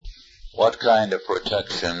What kind of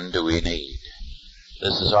protection do we need?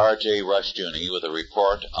 This is R.J. Rushdoony with a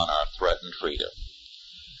report on our threatened freedom.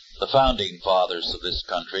 The founding fathers of this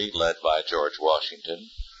country, led by George Washington,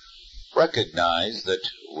 recognized that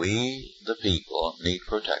we, the people, need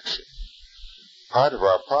protection. Part of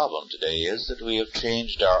our problem today is that we have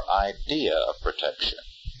changed our idea of protection.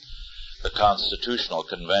 The Constitutional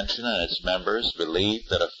Convention and its members believed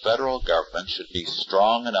that a federal government should be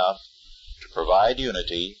strong enough to provide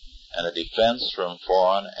unity and a defense from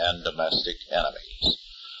foreign and domestic enemies.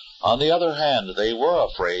 On the other hand, they were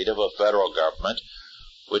afraid of a federal government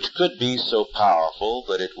which could be so powerful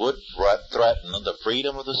that it would threaten the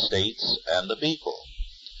freedom of the states and the people.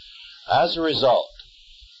 As a result,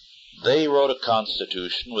 they wrote a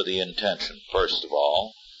constitution with the intention, first of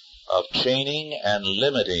all, of chaining and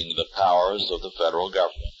limiting the powers of the federal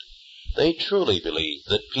government. They truly believe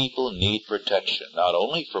that people need protection, not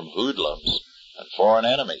only from hoodlums and foreign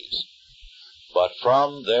enemies, but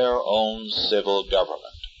from their own civil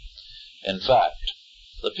government. In fact,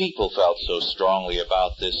 the people felt so strongly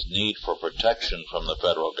about this need for protection from the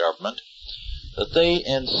federal government that they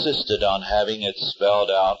insisted on having it spelled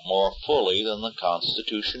out more fully than the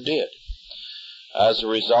Constitution did. As a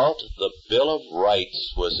result, the Bill of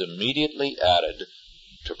Rights was immediately added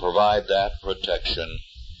to provide that protection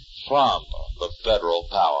from the federal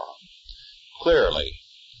power. Clearly,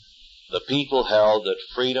 the people held that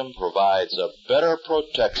freedom provides a better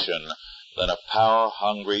protection than a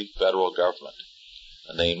power-hungry federal government,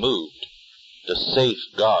 and they moved to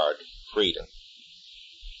safeguard freedom.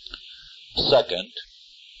 Second,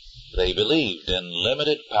 they believed in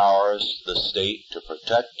limited powers to the state to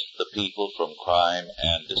protect the people from crime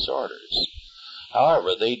and disorders.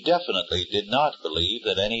 However, they definitely did not believe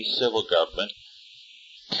that any civil government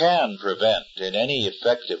can prevent in any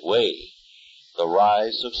effective way the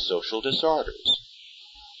rise of social disorders.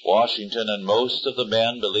 Washington and most of the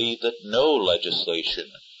men believed that no legislation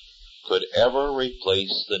could ever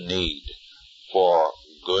replace the need for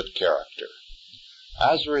good character.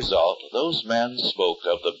 As a result, those men spoke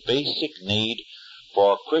of the basic need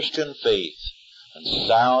for Christian faith and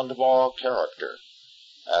sound moral character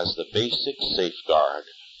as the basic safeguard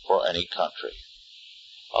for any country.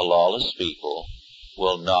 A lawless people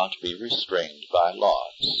will not be restrained by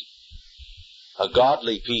laws. A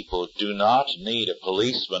godly people do not need a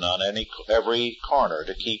policeman on every corner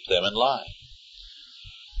to keep them in line.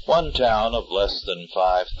 One town of less than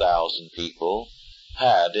 5,000 people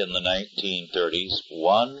had in the 1930s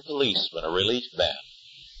one policeman, a relief man,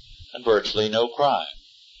 and virtually no crime.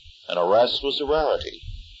 An arrest was a rarity.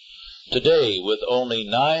 Today, with only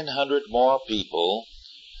 900 more people,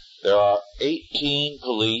 there are 18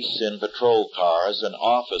 police in patrol cars and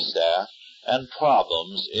office staff and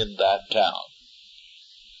problems in that town.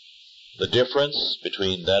 The difference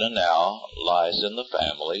between then and now lies in the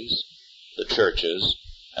families, the churches,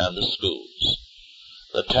 and the schools.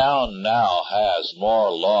 The town now has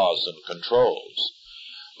more laws and controls,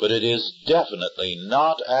 but it is definitely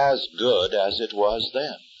not as good as it was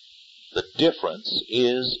then. The difference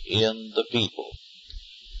is in the people.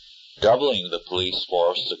 Doubling the police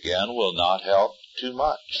force again will not help too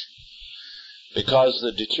much, because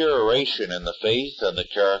the deterioration in the faith and the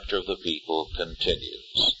character of the people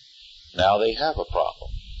continues. Now they have a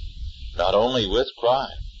problem, not only with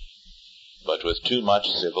crime, but with too much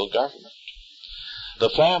civil government. The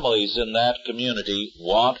families in that community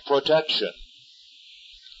want protection.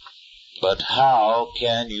 But how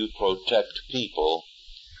can you protect people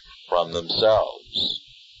from themselves?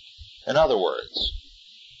 In other words,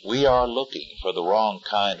 we are looking for the wrong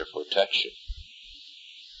kind of protection.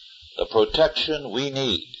 The protection we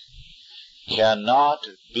need cannot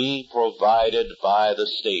be provided by the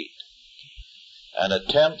state, and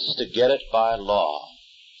attempts to get it by law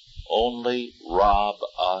only rob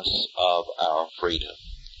us of our freedom.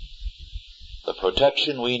 The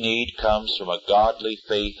protection we need comes from a godly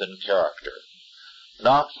faith and character,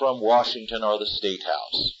 not from Washington or the State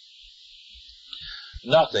House.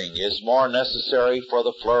 Nothing is more necessary for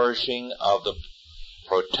the flourishing of the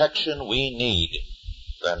protection we need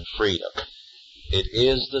than freedom. It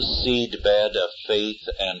is the seedbed of faith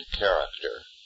and character.